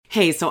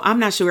Hey, so I'm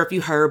not sure if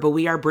you heard, but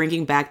we are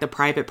bringing back the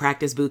private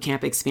practice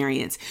bootcamp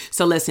experience.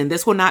 So listen,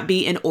 this will not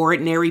be an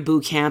ordinary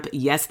bootcamp.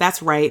 Yes,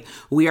 that's right.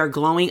 We are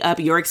glowing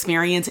up your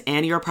experience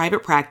and your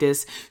private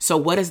practice. So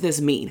what does this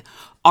mean?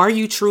 Are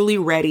you truly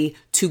ready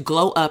to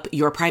glow up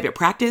your private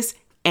practice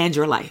and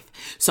your life?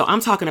 So I'm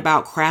talking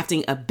about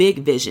crafting a big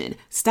vision.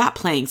 Stop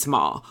playing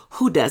small.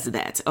 Who does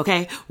that?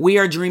 Okay. We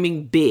are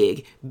dreaming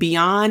big.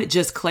 Beyond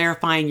just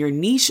clarifying your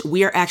niche,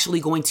 we are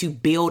actually going to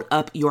build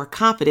up your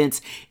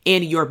confidence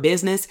in your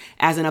business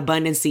as an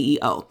abundant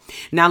CEO.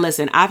 Now,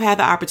 listen, I've had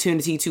the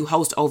opportunity to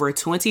host over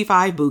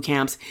 25 boot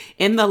camps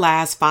in the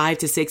last 5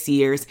 to 6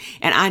 years,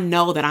 and I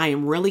know that I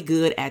am really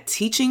good at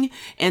teaching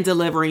and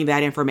delivering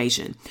that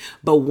information.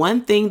 But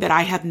one thing that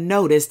I have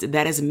noticed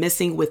that is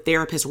missing with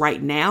therapists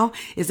right now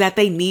is that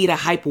they need a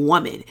hype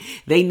woman.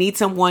 They need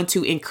someone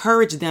to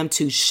encourage them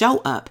to show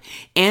up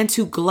and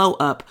to glow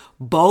up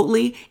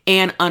boldly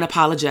and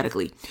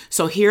unapologetically.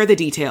 So here are the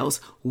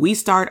details. We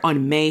start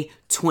on May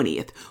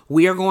 20th.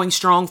 We are going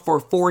strong for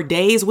 4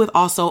 days with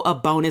also a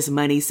bonus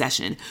money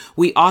session.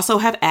 We also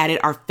have added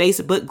our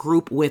Facebook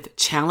group with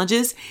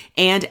challenges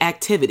and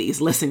activities.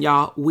 Listen,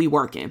 y'all, we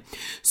working.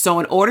 So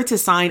in order to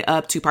sign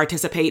up to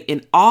participate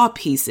in all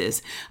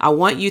pieces, I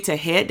want you to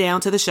head down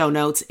to the show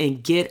notes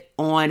and get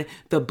on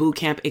the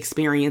bootcamp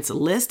experience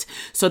list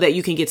so that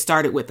you can get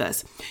started with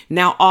us.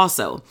 Now,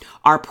 also,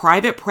 our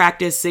private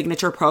practice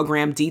signature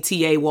program,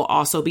 DTA, will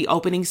also be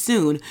opening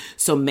soon.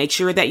 So make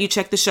sure that you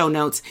check the show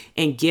notes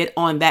and get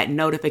on that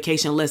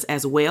notification list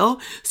as well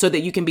so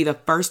that you can be the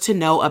first to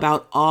know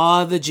about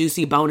all the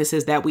juicy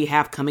bonuses that we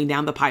have coming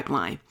down the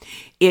pipeline.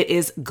 It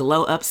is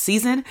glow up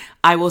season.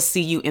 I will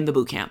see you in the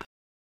bootcamp.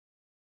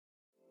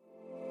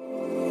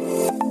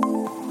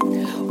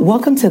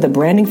 Welcome to the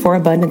Branding for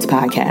Abundance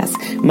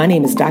podcast. My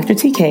name is Dr.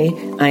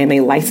 TK. I am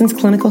a licensed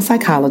clinical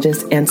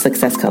psychologist and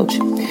success coach.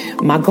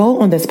 My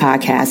goal on this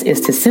podcast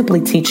is to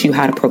simply teach you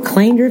how to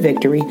proclaim your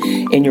victory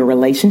in your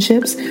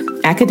relationships,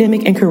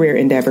 academic and career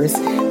endeavors,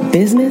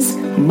 business,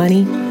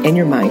 money, and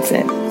your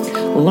mindset.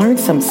 Learn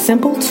some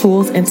simple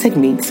tools and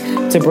techniques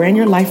to brand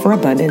your life for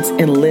abundance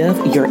and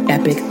live your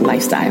epic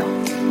lifestyle.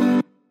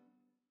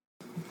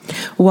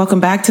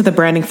 Welcome back to the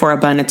Branding for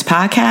Abundance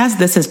podcast.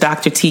 This is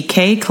Dr.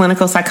 TK,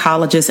 clinical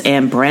psychologist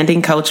and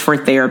branding coach for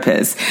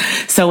therapists.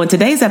 So in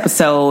today's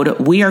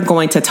episode, we are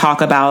going to talk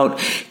about,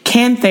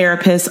 can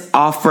therapists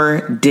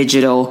offer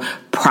digital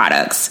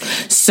products?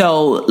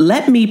 So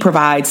let me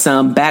provide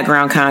some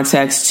background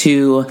context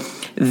to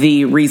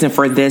the reason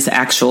for this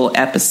actual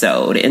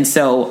episode. And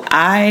so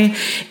I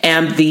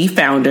am the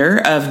founder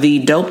of the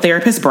Dope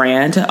Therapist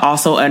brand,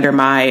 also under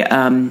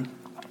my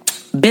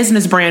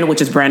business brand, which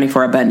is Branding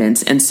for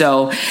Abundance. And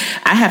so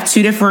I have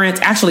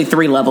actually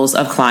three levels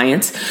of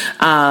clients.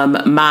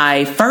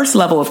 My first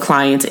level of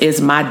clients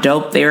is my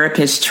Dope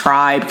Therapist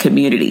Tribe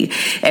community.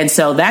 And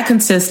so that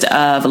consists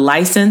of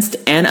licensed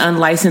and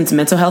unlicensed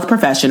mental health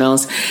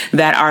professionals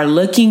that are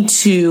looking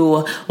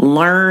to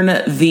learn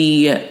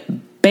the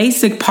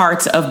basic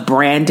parts of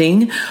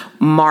branding,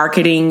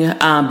 marketing,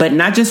 but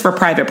not just for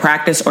private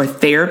practice or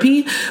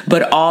therapy,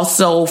 but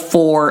also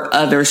for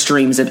other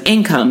streams of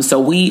income. So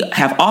we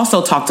have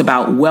also talked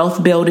about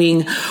wealth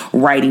building,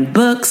 writing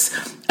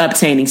books,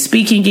 obtaining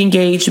speaking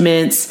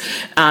engagements,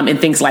 and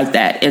things like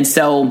that. And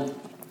so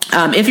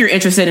if you're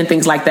interested in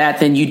things like that,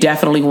 then you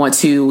definitely want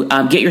to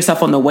get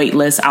yourself on the wait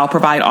list. I'll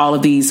provide all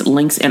of these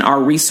links and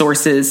our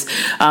resources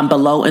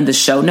below in the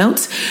show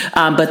notes.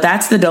 But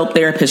that's the Dope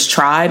Therapist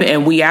Tribe.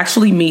 And we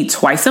actually meet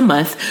twice a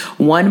month,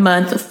 1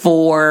 month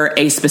for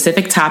a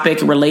specific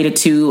topic related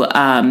to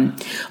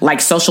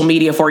like social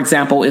media, for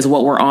example, is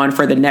what we're on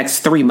for the next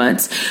 3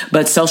 months.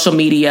 But social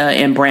media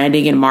and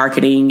branding and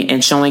marketing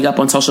and showing up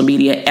on social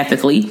media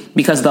ethically,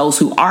 because those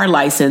who are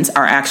licensed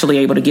are actually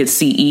able to get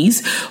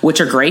CEs,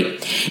 which are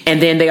great. And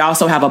then they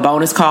also have a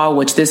bonus call,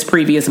 which this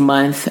previous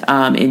month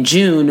in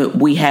June,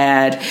 we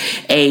had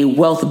a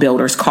wealth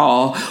builders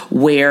call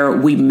where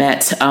we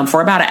met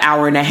for about an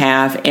hour and a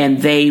half, and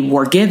they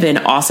were given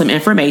awesome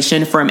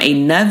information from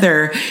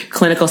another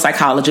clinical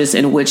psychologist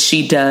in which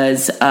she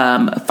does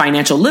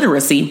financial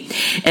literacy.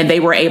 And they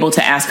were able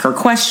to ask her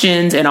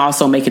questions and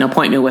also make an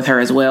appointment with her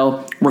as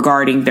well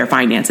regarding their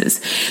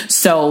finances.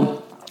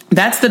 So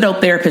that's the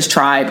Dope Therapist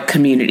Tribe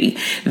community.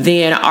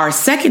 Then our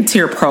second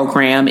tier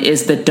program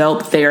is the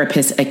Dope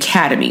Therapist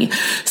Academy.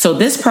 So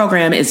this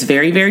program is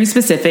very, very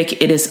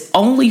specific. It is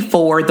only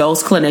for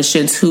those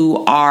clinicians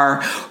who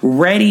are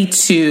ready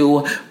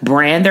to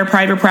brand their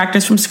private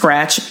practice from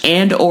scratch,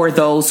 and or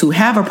those who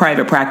have a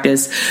private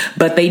practice,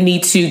 but they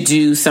need to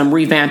do some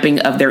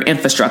revamping of their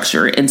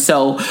infrastructure. And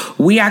so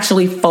we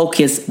actually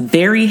focus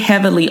very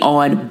heavily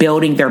on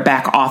building their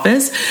back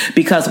office,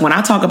 because when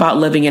I talk about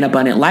living an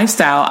abundant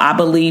lifestyle, I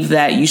believe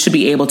that you should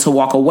be able to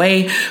walk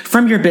away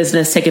from your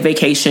business, take a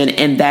vacation,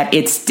 and that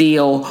it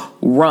still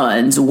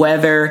runs,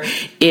 whether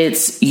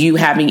it's you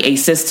having a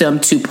system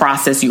to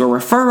process your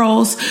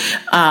referrals,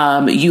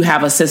 you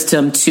have a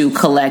system to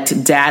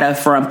collect data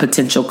from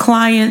potential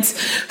clients,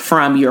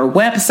 from your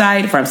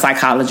website, from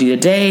Psychology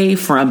Today,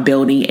 from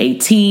building a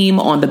team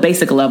on the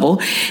basic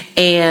level.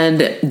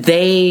 And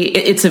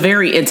it's a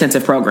very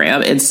intensive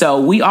program. And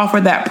so we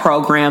offer that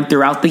program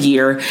throughout the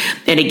year.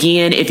 And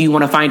again, if you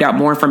want to find out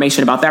more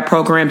information about that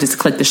program, just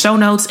click the show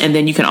notes, and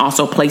then you can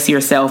also place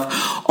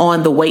yourself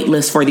on the wait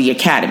list for the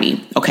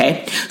academy.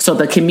 Okay. So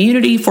the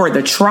community for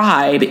the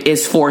tribe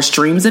is for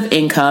streams of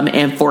income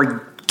and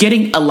for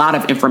getting a lot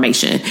of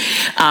information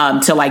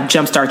to like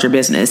jumpstart your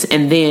business.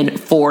 And then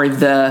for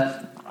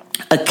the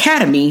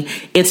academy,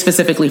 it's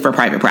specifically for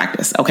private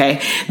practice.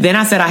 Okay. Then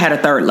I said I had a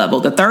third level.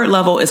 The third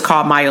level is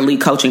called my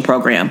elite coaching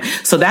program.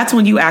 So that's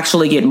when you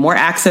actually get more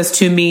access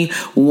to me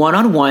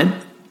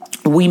one-on-one.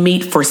 We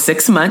meet for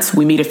 6 months.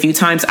 We meet a few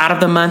times out of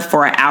the month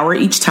for an hour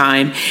each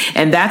time.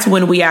 And that's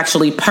when we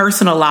actually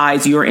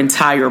personalize your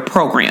entire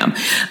program.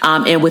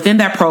 And within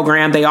that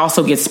program, they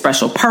also get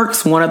special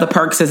perks. One of the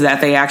perks is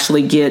that they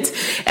actually get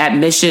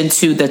admission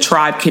to the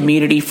tribe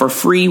community for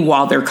free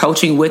while they're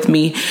coaching with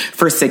me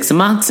for 6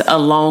 months,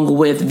 along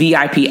with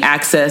VIP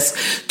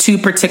access to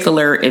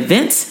particular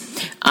events.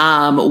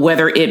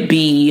 Whether it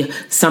be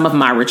some of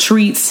my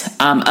retreats,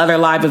 other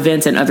live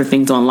events, and other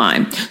things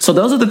online. So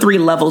those are the 3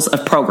 levels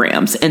of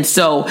programs. And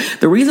so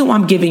the reason why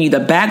I'm giving you the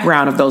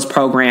background of those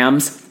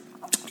programs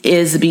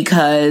is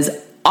because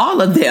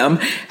all of them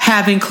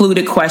have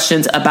included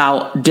questions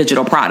about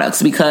digital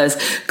products, because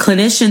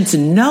clinicians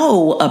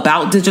know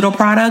about digital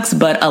products,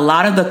 but a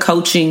lot of the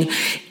coaching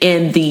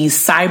in the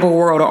cyber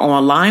world or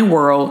online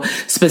world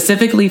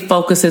specifically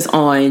focuses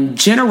on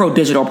general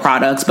digital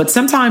products. But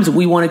sometimes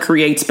we want to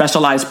create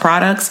specialized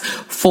products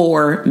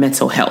for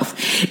mental health.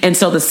 And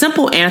so the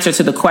simple answer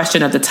to the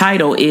question of the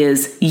title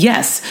is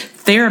yes,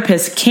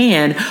 therapists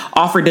can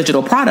offer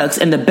digital products.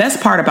 And the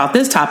best part about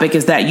this topic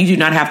is that you do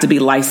not have to be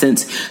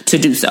licensed to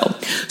do so.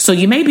 So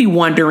you may be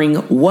wondering,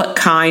 what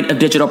kind of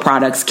digital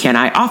products can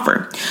I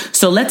offer?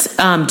 So let's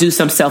do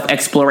some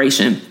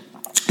self-exploration.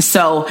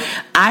 So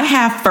I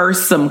have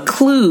first some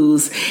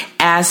clues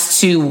as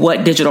to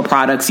what digital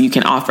products you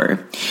can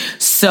offer.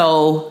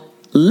 So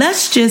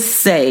let's just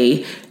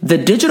say the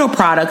digital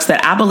products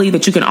that I believe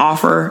that you can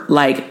offer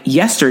like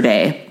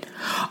yesterday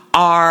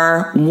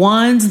are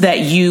ones that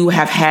you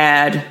have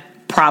had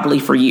probably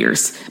for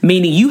years,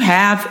 meaning you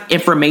have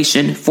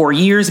information for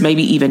years,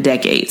 maybe even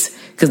decades,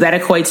 because that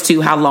equates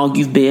to how long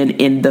you've been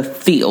in the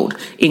field,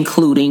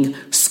 including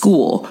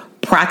school,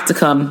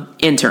 practicum,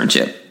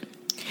 internship.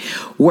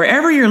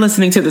 Wherever you're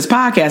listening to this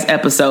podcast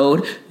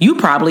episode, you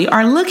probably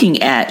are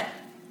looking at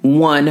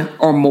one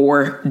or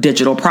more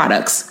digital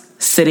products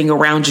sitting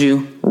around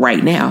you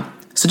right now.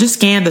 So just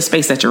scan the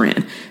space that you're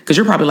in, because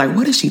you're probably like,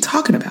 what is she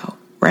talking about?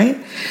 Right?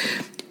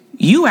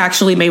 You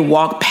actually may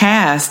walk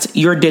past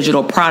your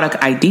digital product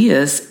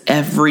ideas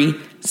every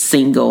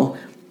single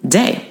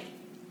day.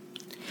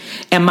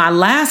 And my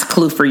last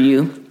clue for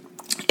you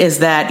is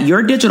that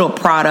your digital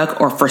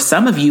product, or for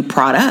some of you,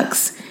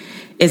 products,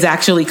 is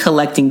actually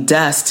collecting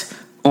dust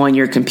on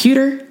your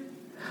computer,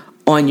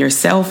 on your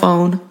cell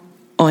phone,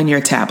 on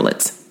your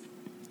tablets.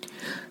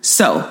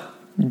 So,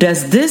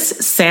 does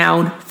this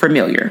sound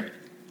familiar?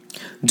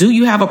 Do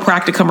you have a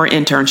practicum or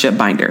internship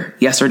binder?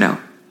 Yes or no?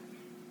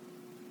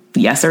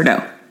 Yes or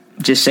no?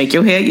 Just shake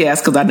your head yes,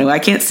 because I know I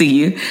can't see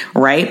you,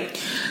 right?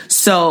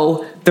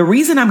 So the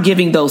reason I'm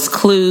giving those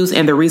clues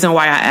and the reason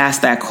why I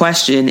asked that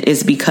question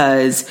is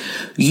because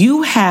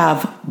you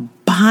have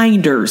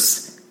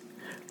binders,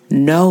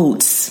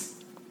 notes,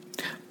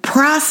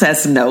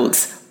 process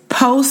notes,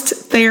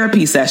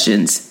 post-therapy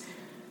sessions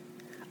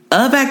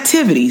of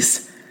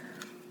activities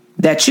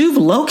that you've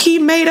low-key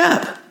made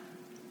up.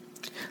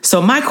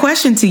 So my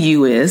question to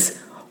you is,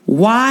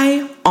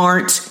 why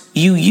aren't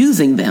you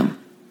using them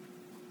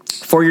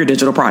for your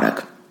digital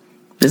product?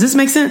 Does this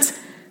make sense?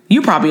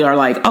 You probably are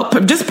like, oh,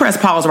 just press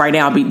pause right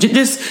now.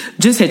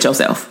 Just hit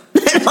yourself.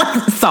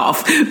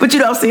 Soft. But you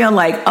know what I'm saying?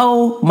 Like,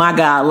 oh my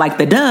God, like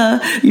the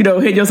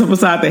hit yourself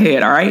beside the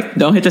head. All right.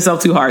 Don't hit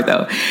yourself too hard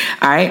though.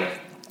 All right.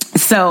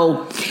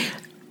 So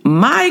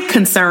my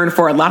concern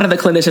for a lot of the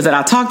clinicians that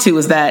I talk to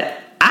is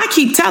that I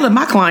keep telling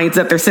my clients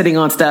that they're sitting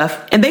on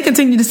stuff and they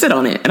continue to sit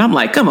on it. And I'm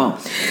like, come on.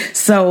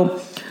 So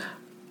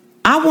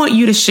I want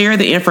you to share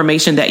the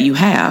information that you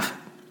have,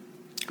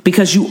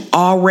 because you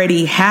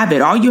already have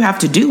it. All you have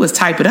to do is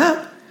type it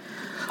up.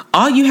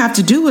 All you have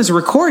to do is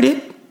record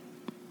it,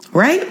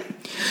 right?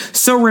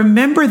 So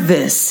remember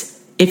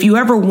this. If you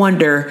ever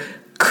wonder,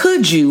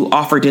 could you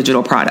offer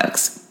digital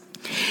products?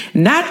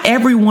 Not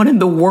everyone in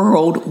the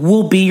world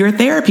will be your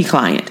therapy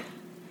client.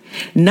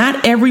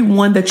 Not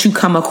everyone that you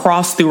come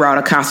across throughout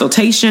a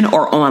consultation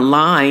or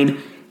online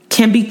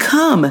can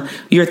become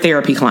your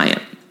therapy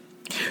client.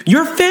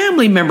 Your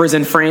family members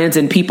and friends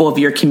and people of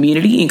your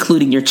community,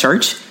 including your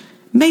church,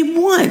 may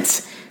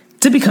want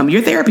to become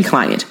your therapy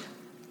client,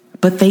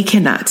 but they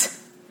cannot.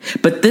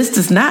 But this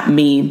does not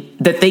mean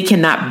that they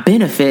cannot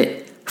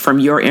benefit from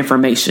your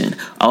information.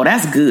 Oh,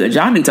 that's good.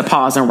 Y'all need to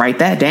pause and write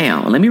that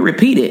down. Let me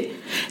repeat it.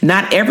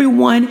 Not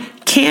everyone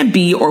can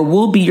be or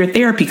will be your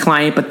therapy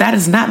client, but that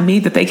does not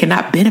mean that they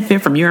cannot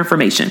benefit from your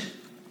information.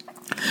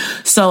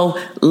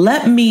 So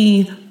let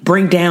me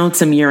bring down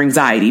some of your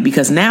anxiety,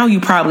 because now you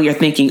probably are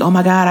thinking, oh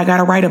my God, I got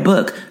to write a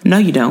book. No,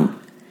 you don't.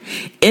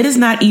 It does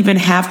not even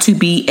have to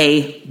be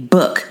a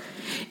book.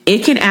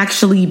 It can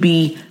actually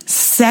be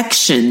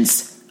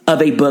sections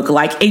of a book,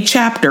 like a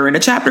chapter, and a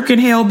chapter can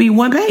hell be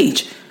 1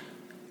 page,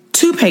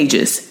 2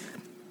 pages.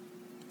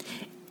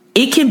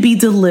 It can be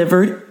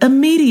delivered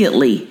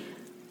immediately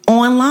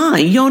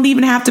online. You don't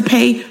even have to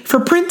pay for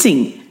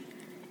printing.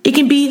 It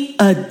can be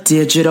a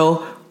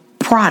digital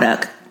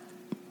product.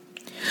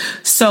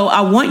 So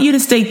I want you to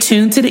stay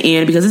tuned to the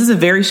end, because this is a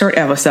very short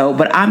episode,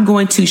 but I'm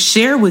going to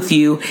share with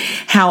you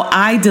how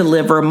I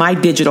deliver my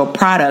digital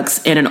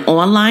products in an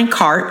online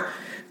cart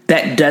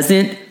that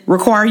doesn't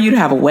require you to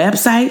have a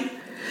website,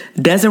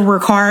 doesn't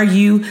require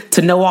you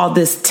to know all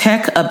this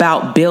tech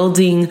about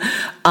building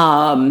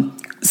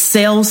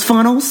sales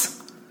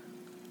funnels.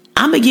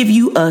 I'm going to give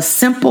you a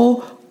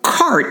simple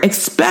cart,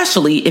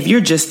 especially if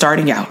you're just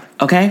starting out.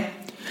 Okay.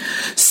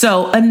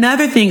 So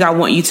another thing I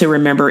want you to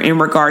remember in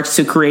regards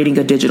to creating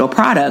a digital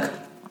product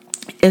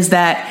is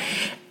that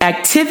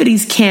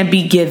activities can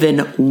be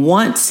given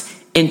once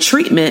in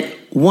treatment,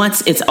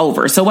 once it's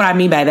over. So what I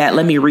mean by that,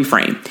 let me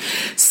reframe.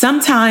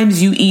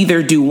 Sometimes you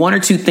either do 1 or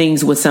 2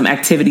 things with some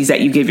activities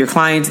that you give your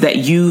clients that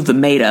you've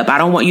made up. I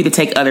don't want you to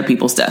take other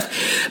people's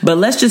stuff, but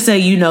let's just say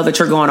you know that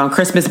you're going on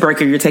Christmas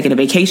break, or you're taking a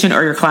vacation,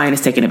 or your client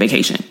is taking a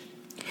vacation.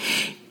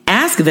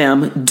 Ask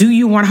them, do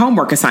you want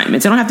homework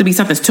assignments? It don't have to be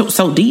something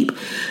so deep,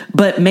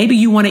 but maybe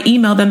you want to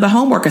email them the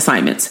homework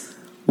assignments.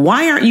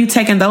 Why aren't you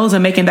taking those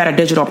and making that a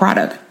digital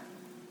product,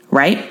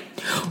 right?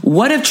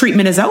 What if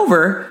treatment is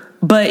over,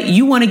 but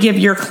you want to give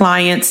your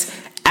clients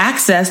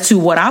access to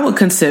what I would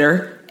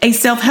consider a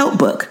self-help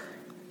book?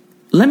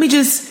 Let me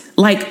just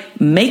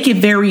make it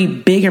very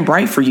big and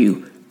bright for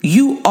you.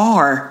 You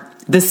are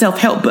the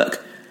self-help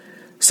book.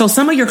 So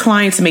some of your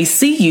clients may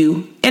see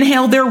you and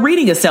hell, they're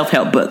reading a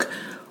self-help book.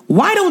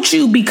 Why don't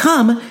you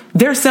become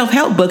their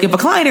self-help book? If a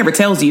client ever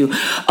tells you,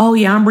 oh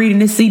yeah, I'm reading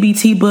this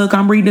CBT book,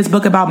 I'm reading this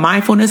book about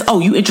mindfulness.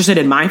 Oh, you interested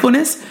in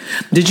mindfulness?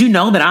 Did you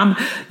know that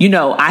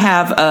I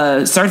have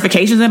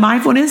certifications in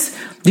mindfulness?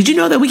 Did you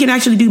know that we can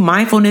actually do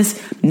mindfulness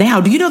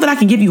now? Do you know that I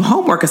can give you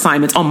homework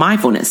assignments on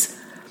mindfulness?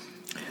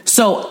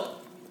 So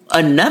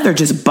another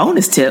just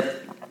bonus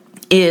tip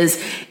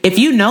is, if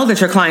you know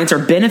that your clients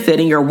are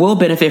benefiting or will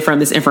benefit from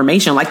this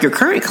information, like your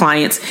current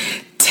clients,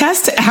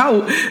 test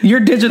out your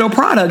digital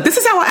product. This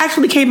is how I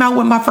actually came out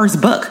with my first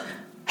book.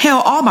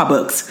 Hell, all my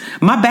books,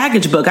 my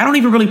baggage book. I don't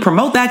even really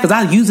promote that because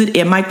I use it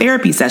in my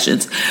therapy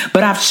sessions,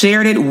 but I've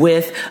shared it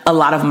with all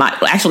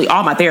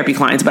my therapy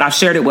clients, but I've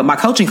shared it with my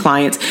coaching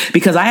clients,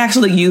 because I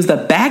actually use the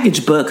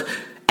baggage book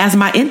as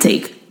my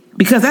intake,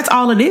 because that's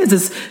all it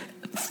is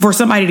for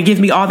somebody to give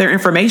me all their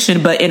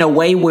information, but in a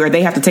way where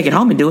they have to take it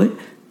home and do it.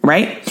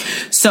 Right?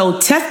 So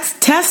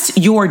test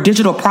your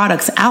digital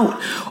products out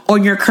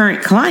on your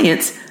current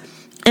clients,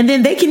 and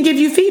then they can give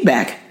you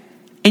feedback,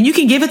 and you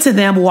can give it to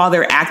them while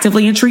they're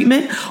actively in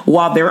treatment,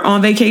 while they're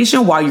on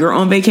vacation, while you're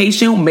on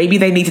vacation. Maybe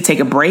they need to take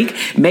a break.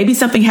 Maybe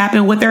something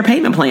happened with their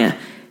payment plan.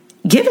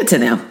 Give it to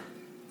them,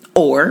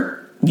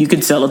 or you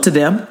can sell it to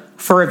them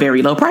for a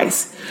very low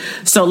price.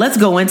 So let's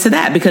go into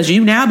that, because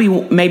you now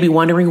may be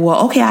wondering,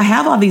 well, okay, I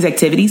have all these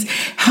activities.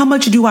 How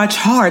much do I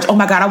charge? Oh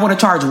my God, I want to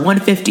charge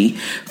 $150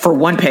 for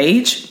 1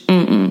 page.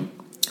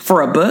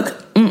 For a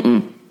book.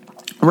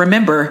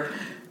 Remember,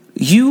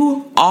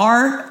 you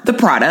are the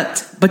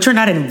product, but you're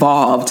not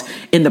involved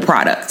in the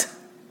product.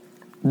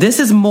 This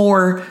is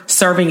more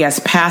serving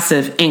as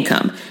passive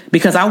income,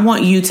 because I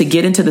want you to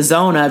get into the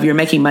zone of you're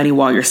making money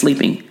while you're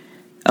sleeping.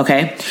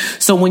 Okay.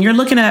 So when you're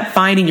looking at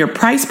finding your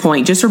price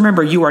point, just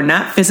remember you are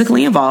not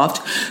physically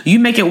involved. You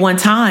make it one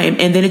time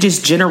and then it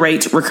just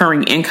generates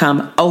recurring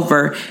income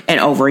over and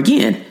over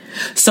again.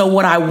 So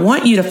what I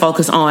want you to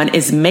focus on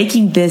is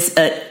making this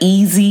an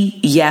easy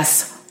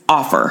yes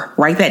offer.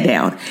 Write that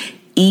down.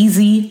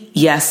 Easy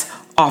yes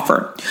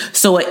offer.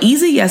 So an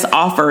easy yes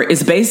offer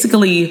is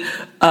basically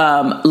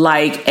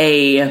like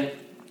a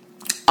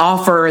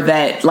offer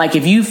that, like,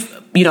 if you've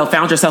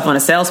found yourself on a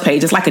sales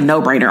page, it's like a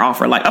no-brainer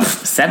offer, like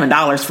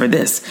 $7 for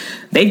this.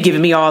 They've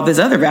given me all this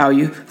other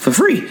value for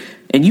free,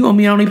 and you want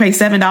me to only pay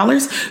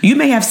 $7? You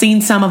may have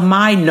seen some of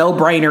my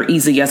no-brainer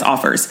easy yes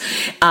offers.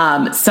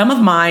 Some of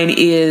mine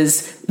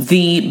is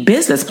the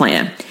business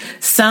plan.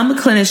 Some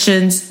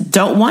clinicians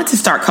don't want to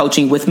start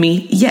coaching with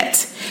me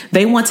yet.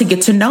 They want to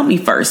get to know me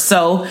first.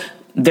 So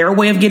their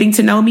way of getting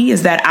to know me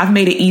is that I've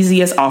made an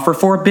easiest offer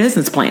for a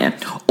business plan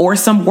or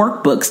some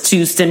workbooks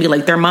to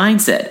stimulate their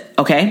mindset.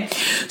 Okay.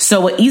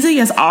 So an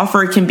easiest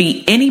offer can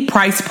be any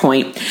price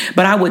point,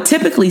 but I would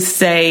typically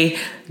say,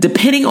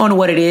 depending on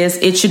what it is,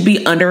 it should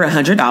be under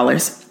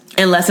 $100,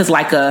 unless it's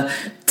like a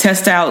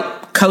test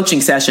out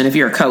coaching session if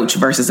you're a coach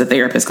versus a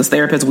therapist, because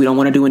therapists, we don't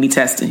want to do any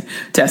testing,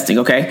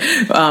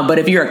 okay? But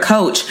if you're a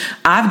coach,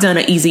 I've done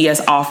an easy yes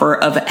offer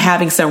of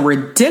having some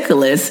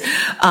ridiculous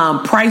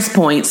price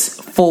points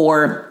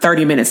for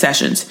 30-minute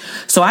sessions.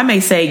 So I may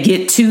say,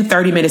 get 2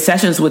 30-minute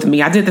sessions with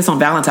me. I did this on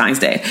Valentine's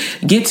Day.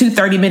 Get 2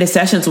 30-minute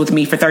sessions with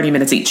me for 30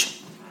 minutes each.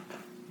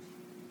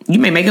 You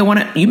may want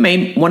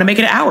to make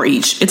it an hour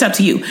each. It's up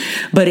to you.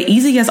 But an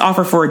easy yes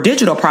offer for a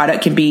digital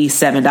product can be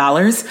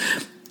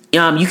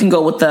 $7. You can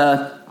go with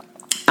the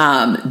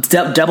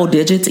double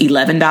digits,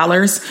 $11,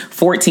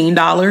 $14,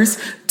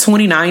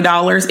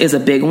 $29 is a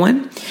big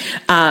one.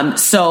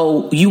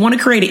 So you want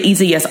to create an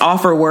easy yes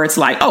offer where it's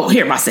like, oh,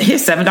 here's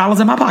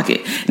 $7 in my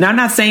pocket. Now, I'm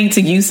not saying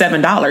to use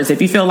 $7.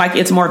 If you feel like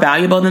it's more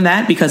valuable than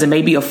that because it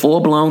may be a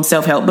full-blown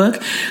self-help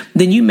book,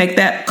 then you make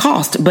that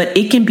cost. But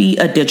it can be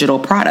a digital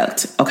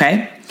product,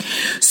 okay?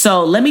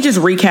 So let me just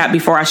recap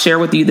before I share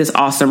with you this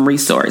awesome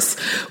resource.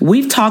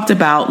 We've talked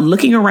about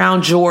looking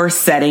around your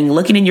setting,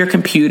 looking in your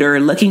computer,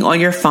 looking on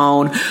your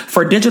phone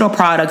for digital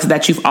products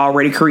that you've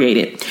already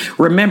created.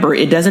 Remember,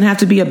 it doesn't have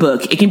to be a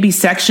book. It can be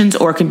sections,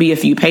 or it can be a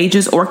few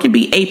pages, or it can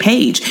be a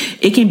page.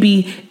 It can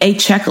be a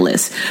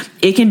checklist.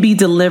 It can be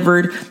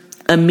delivered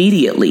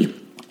immediately.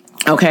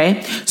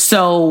 Okay,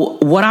 so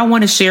what I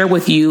want to share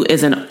with you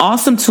is an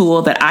awesome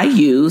tool that I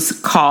use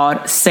called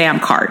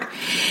Samcart.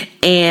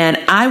 And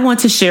I want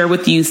to share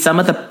with you some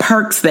of the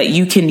perks that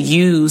you can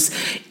use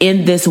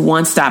in this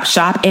one-stop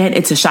shop. And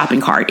it's a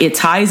shopping cart. It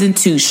ties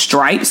into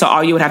Stripe. So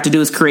all you would have to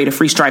do is create a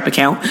free Stripe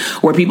account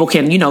where people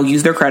can,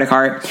 use their credit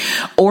card,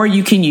 or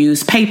you can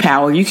use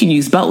PayPal, or you can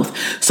use both.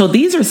 So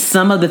these are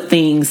some of the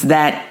things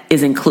that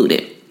is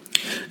included.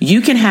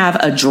 You can have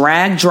a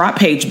drag drop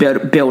page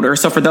builder.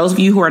 So for those of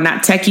you who are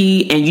not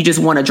techie and you just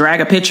want to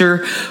drag a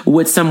picture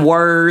with some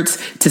words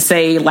to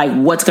say like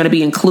what's going to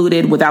be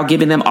included without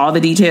giving them all the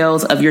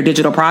details of your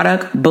digital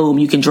product, boom,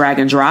 you can drag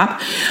and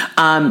drop.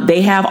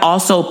 They have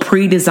also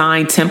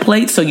pre-designed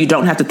templates, so you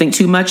don't have to think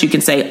too much. You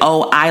can say,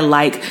 oh, I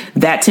like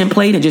that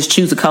template, and just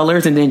choose the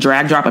colors and then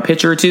drag drop a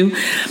picture or two.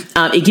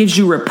 It gives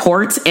you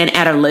reports and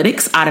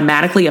analytics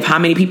automatically of how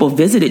many people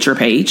visited your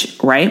page,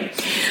 right?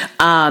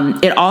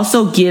 It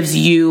also gives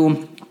you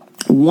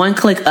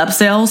one-click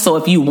upsell. So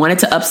if you wanted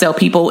to upsell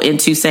people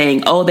into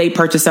saying, oh, they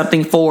purchased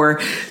something for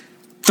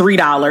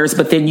 $3,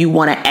 but then you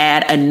want to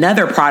add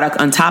another product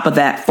on top of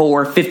that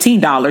for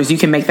 $15, you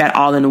can make that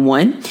all in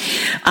one.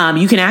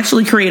 You can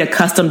actually create a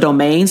custom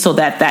domain so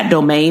that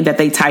domain that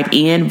they type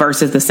in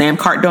versus the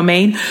Samcart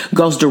domain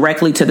goes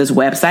directly to this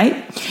website.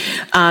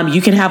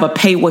 You can have a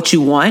pay what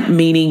you want,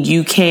 meaning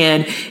you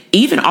can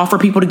even offer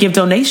people to give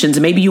donations.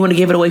 Maybe you want to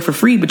give it away for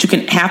free, but you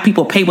can have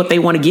people pay what they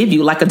want to give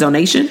you, like a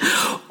donation.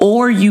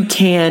 Or you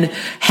can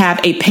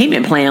have a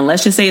payment plan.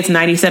 Let's just say it's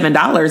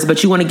 $97,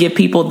 but you want to give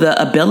people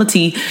the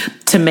ability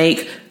to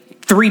make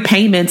 3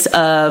 payments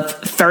of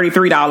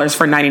 $33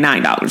 for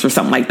 $99 or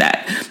something like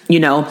that.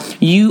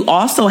 You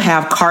also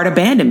have cart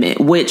abandonment,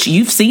 which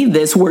you've seen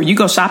this where you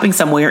go shopping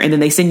somewhere and then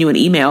they send you an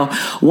email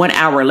 1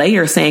 hour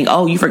later saying,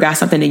 oh, you forgot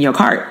something in your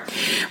cart,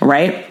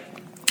 right?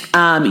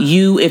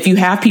 If you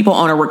have people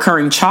on a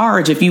recurring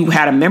charge, if you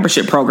had a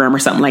membership program or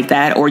something like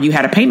that, or you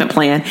had a payment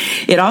plan,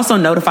 it also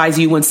notifies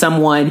you when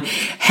someone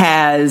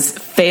has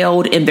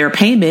failed in their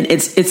payment.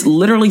 It's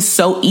literally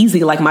so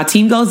easy. Like my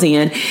team goes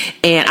in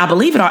and I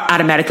believe it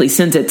automatically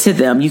sends it to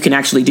them. You can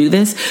actually do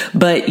this,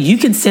 but you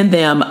can send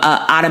them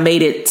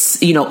automated,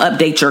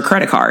 update your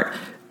credit card.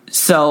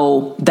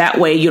 So that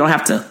way you don't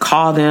have to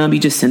call them. You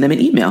just send them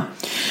an email.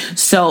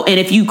 So, and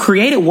if you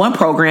created one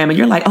program and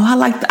you're like, oh, I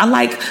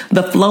like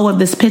the flow of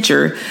this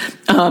picture,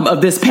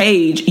 of this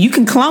page, you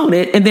can clone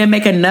it and then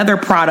make another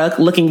product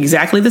looking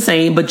exactly the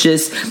same, but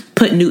just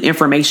put new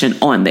information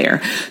on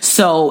there.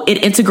 So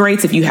it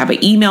integrates if you have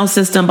an email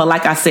system, but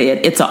like I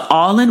said, it's an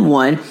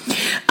all-in-one.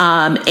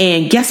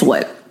 And guess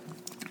what?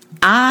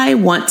 I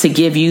want to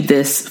give you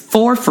this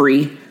for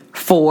free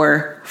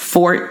for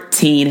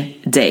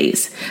 14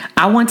 days.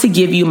 I want to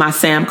give you my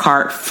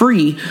Samcart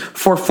free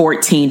for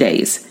 14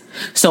 days.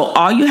 So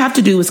all you have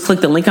to do is click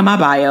the link in my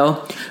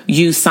bio.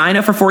 You sign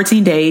up for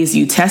 14 days.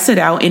 You test it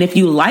out. And if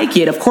you like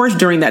it, of course,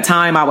 during that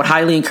time, I would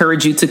highly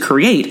encourage you to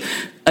create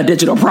a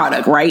digital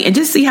product, right? And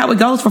just see how it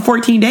goes for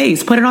 14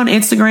 days. Put it on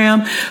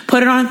Instagram,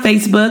 put it on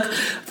Facebook,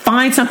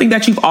 find something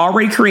that you've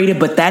already created,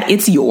 but that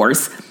it's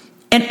yours,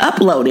 and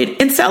upload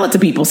it and sell it to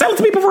people. Sell it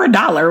to people for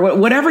 $1,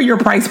 whatever your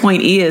price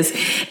point is,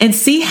 and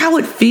see how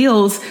it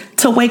feels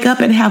to wake up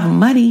and have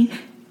money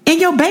in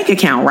your bank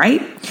account,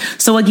 right?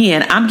 So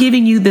again, I'm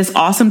giving you this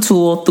awesome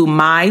tool through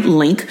my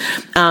link,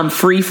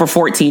 free for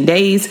 14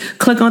 days.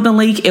 Click on the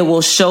link. It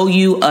will show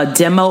you a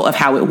demo of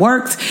how it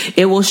works.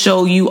 It will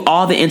show you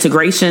all the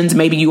integrations.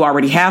 Maybe you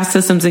already have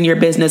systems in your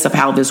business of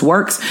how this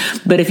works.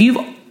 But if you've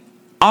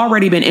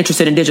already been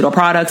interested in digital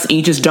products and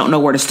you just don't know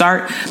where to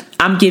start,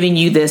 I'm giving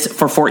you this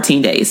for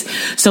 14 days.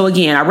 So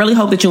again, I really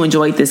hope that you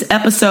enjoyed this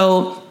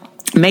episode.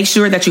 Make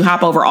sure that you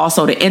hop over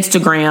also to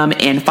Instagram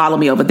and follow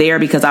me over there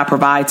because I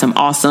provide some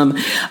awesome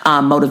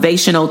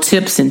motivational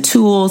tips and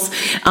tools.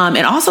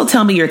 And also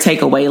tell me your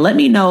takeaway. Let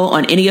me know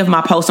on any of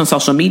my posts on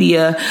social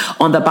media.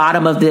 On the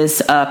bottom of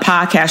this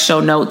podcast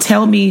show note,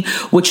 tell me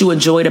what you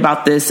enjoyed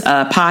about this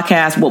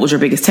podcast. What was your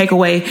biggest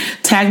takeaway?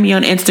 Tag me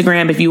on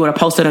Instagram if you want to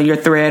post it on your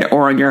thread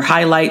or on your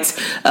highlights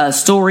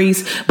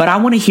stories. But I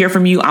want to hear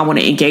from you. I want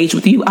to engage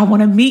with you. I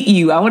want to meet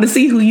you. I want to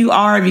see who you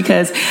are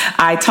because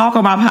I talk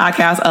on my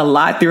podcast a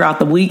lot throughout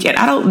the week and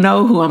I don't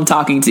know who I'm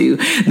talking to.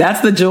 That's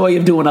the joy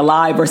of doing a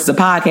live versus a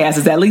podcast,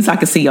 is at least I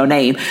can see your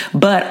name.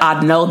 But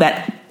I know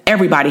that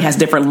everybody has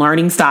different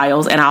learning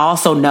styles. And I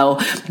also know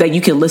that you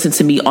can listen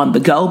to me on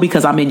the go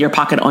because I'm in your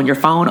pocket on your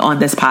phone on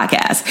this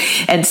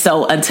podcast. And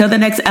so until the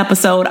next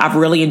episode, I've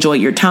really enjoyed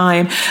your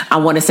time. I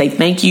want to say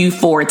thank you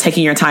for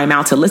taking your time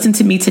out to listen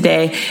to me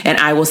today. And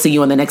I will see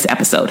you on the next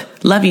episode.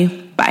 Love you.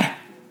 Bye.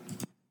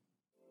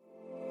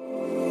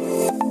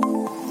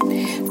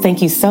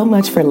 Thank you so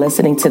much for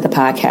listening to the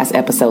podcast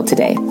episode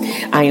today.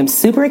 I am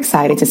super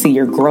excited to see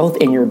your growth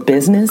in your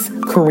business,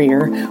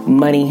 career,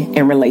 money,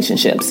 and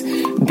relationships.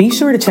 Be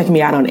sure to check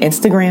me out on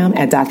Instagram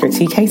at Dr.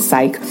 TK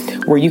Psych,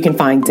 where you can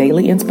find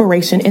daily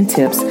inspiration and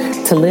tips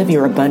to live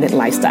your abundant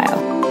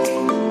lifestyle.